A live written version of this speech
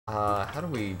How do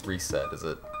we reset? Is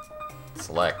it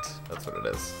select? That's what it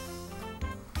is.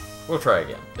 We'll try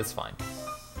again. It's fine.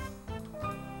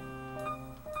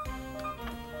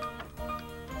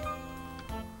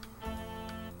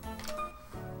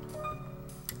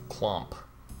 Clomp.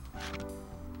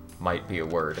 Might be a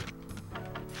word.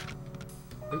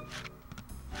 Oop.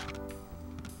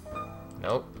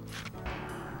 Nope.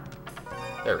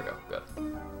 There we go. Good.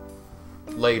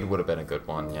 Laid would have been a good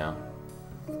one, yeah.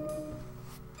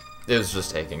 It was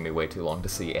just taking me way too long to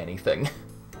see anything.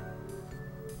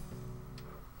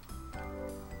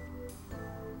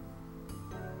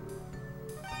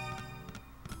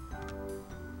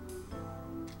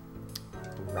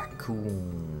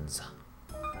 Raccoons.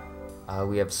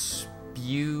 We have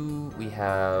spew, we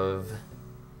have...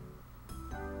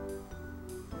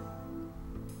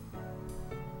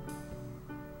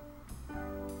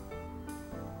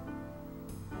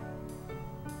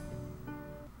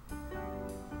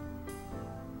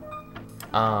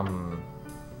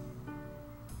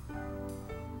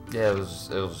 Yeah, it was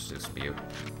just spew.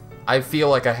 I feel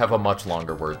like I have a much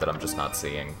longer word that I'm just not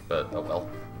seeing, but oh well.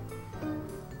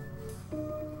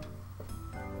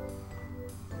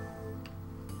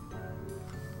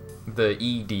 The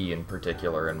ED in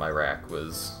particular in my rack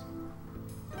was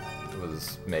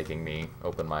making me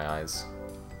open my eyes.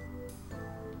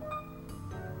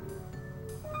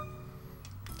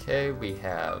 Okay, we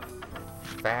have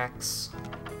facts.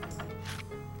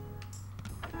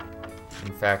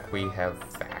 In fact, we have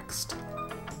faxed.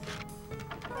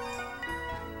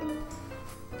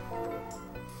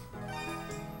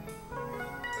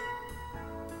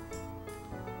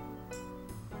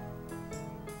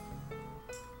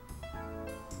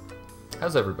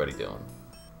 How's everybody doing?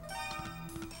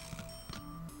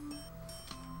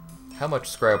 How much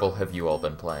Scrabble have you all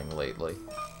been playing lately?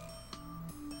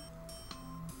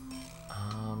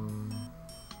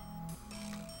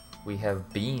 We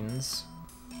have beans.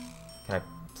 Can I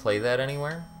play that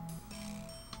anywhere?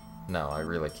 No, I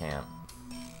really can't.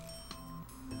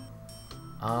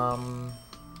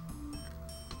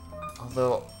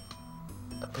 Although,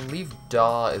 I believe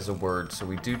daw is a word, so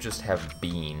we do just have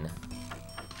bean.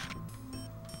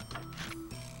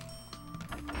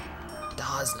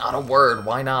 Daw is not a word,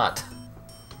 why not?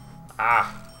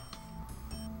 Ah!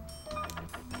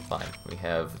 Fine, we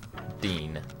have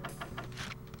dean.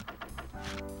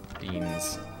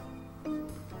 Deans.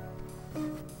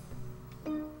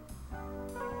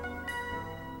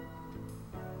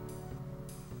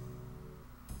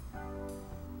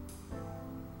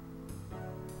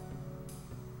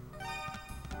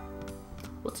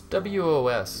 What's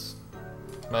WOS?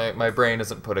 My brain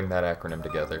isn't putting that acronym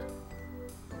together.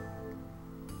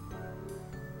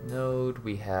 Node,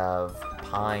 we have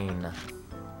pine.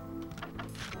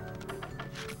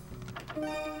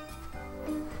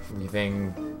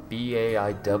 Leaving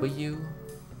BAIW?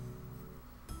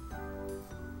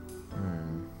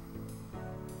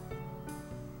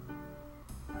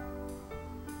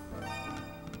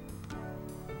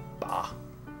 Bah.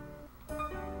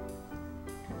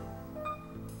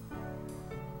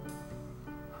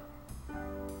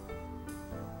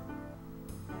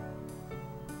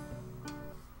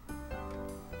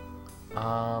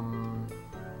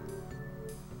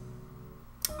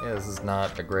 Yeah, this is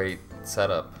not a great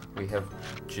setup. We have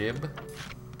jib.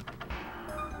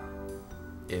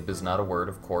 Ib is not a word,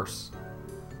 of course.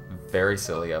 Very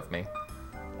silly of me.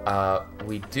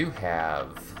 We do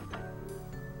have...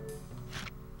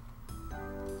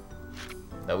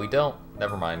 No, we don't.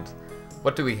 Never mind.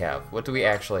 What do we have? What do we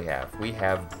actually have? We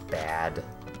have bad.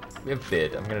 We have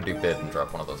bid. I'm gonna do bid and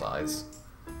drop one of those eyes.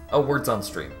 Oh, words on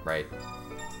stream, right.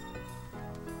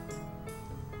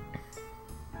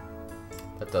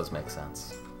 That does make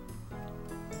sense.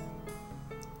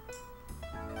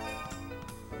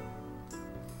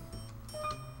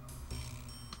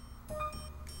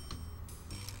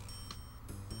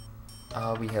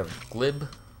 We have glib.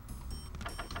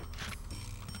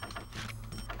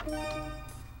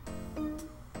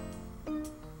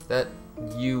 That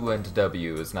U and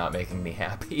W is not making me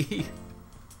happy.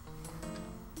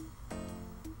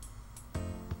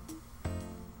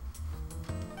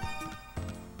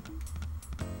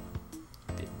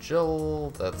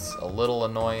 Digital, that's a little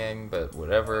annoying, but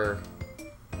whatever.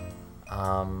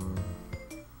 I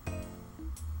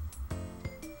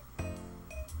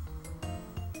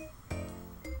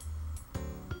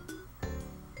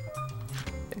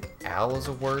think al is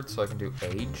a word, so I can do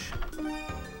age.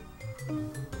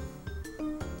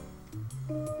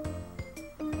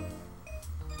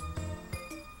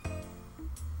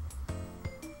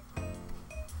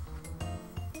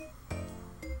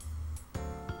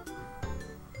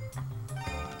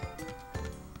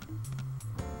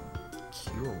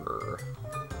 Obscure.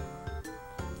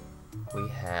 We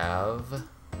have...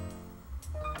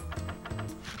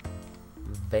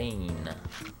 Vein.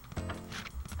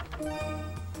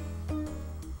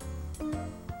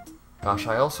 Gosh,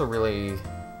 I also really...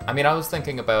 I mean, I was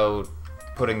thinking about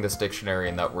putting this dictionary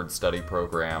in that word study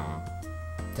program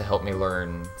to help me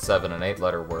learn 7- and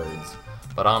 8-letter words,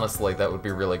 but honestly, that would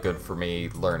be really good for me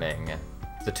learning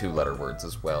the 2-letter words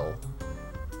as well.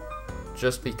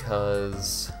 Just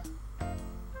because...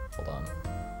 Hold on.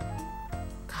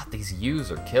 God, these U's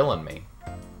are killing me.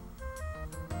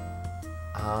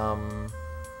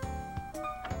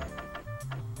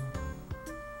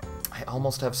 I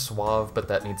almost have suave, but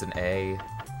that needs an A.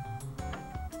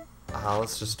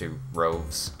 Let's just do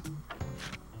roves.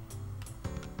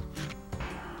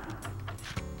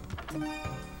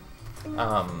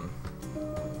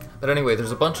 But anyway,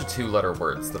 there's a bunch of 2-letter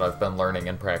words that I've been learning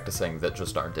and practicing that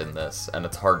just aren't in this, and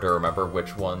it's hard to remember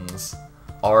which ones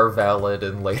are valid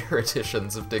in later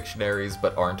editions of dictionaries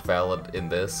but aren't valid in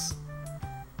this.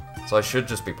 So I should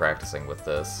just be practicing with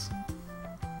this.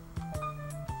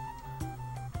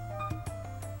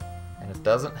 And it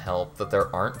doesn't help that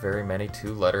there aren't very many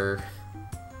 2-letter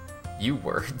U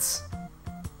words.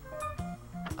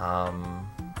 I'm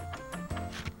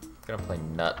gonna play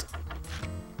nut.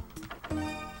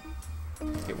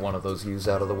 Get one of those U's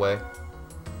out of the way.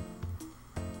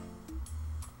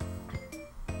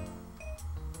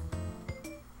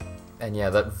 And yeah,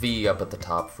 that V up at the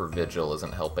top for vigil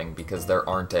isn't helping because there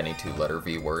aren't any 2-letter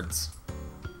V words.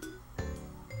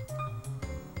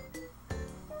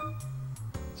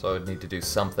 So I would need to do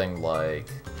something like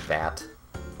that.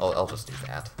 I'll just do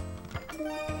that.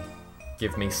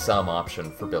 Give me some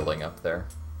option for building up there.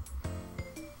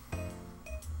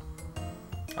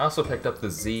 I also picked up the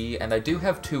Z, and I do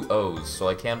have 2 O's, so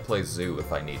I can play zoo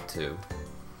if I need to.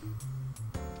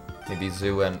 Maybe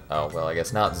zoo and... oh, well, I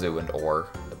guess not zoo and or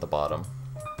at the bottom.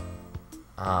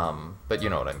 But you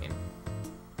know what I mean.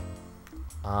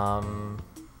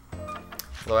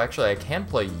 Though actually I can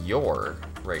play your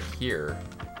right here.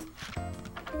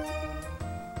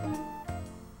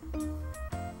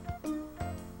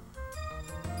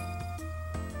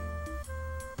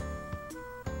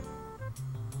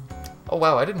 Oh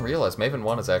wow, I didn't realize Maven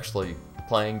 1 is actually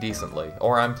playing decently.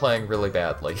 Or I'm playing really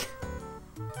badly.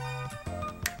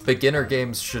 Beginner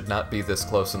games should not be this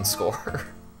close in score.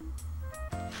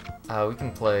 We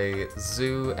can play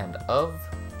zoo and of.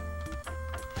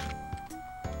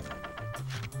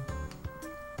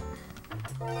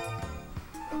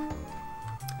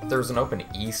 If there was an open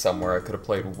E somewhere, I could have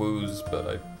played woos, but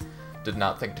I did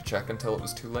not think to check until it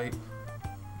was too late.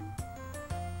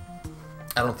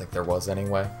 I don't think there was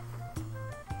anyway.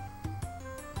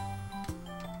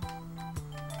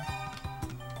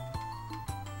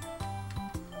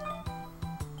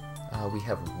 We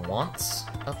have wants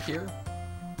up here.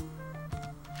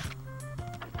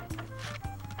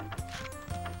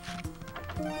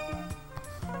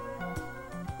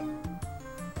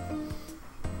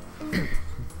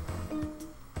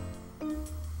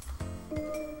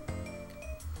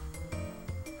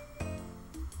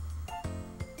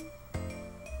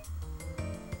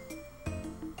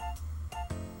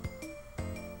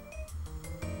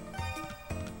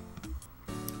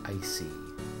 I see.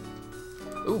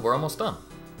 Ooh, we're almost done.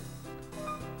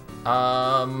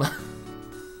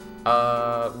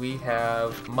 We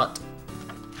have mutt.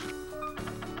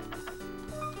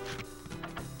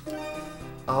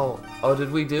 Oh,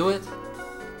 did we do it?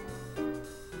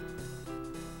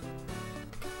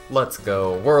 Let's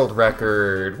go. World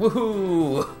record.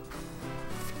 Woohoo!